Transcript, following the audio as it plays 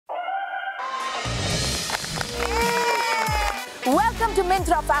Welcome to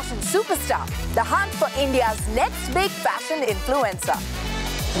Myntra Fashion Superstar, the hunt for India's next big fashion influencer.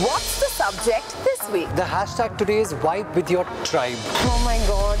 What's the subject this week? The hashtag today is Vibe with your tribe. Oh my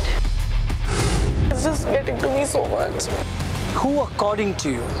God. It's just getting to me so much. Who, according to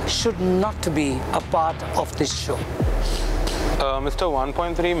you, should not be a part of this show? Mr.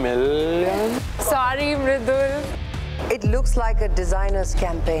 1.3 million? Sorry, Mridul. It looks like a designer's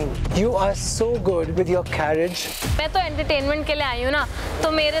campaign. You are so good with your carriage. मैं तो entertainment के लिए आई हूँ ना,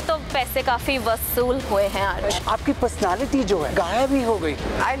 तो मेरे तो पैसे काफी वसूल हुए हैं आज. आपकी personality जो है, गायब ही हो गई.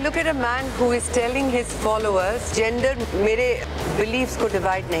 I look at a man who is telling his followers, gender मेरे beliefs को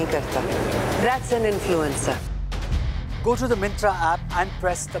divide नहीं करता. That's an influencer. Go to the Myntra app and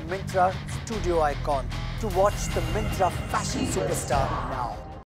press the Myntra studio icon to watch the Myntra Fashion Superstar now.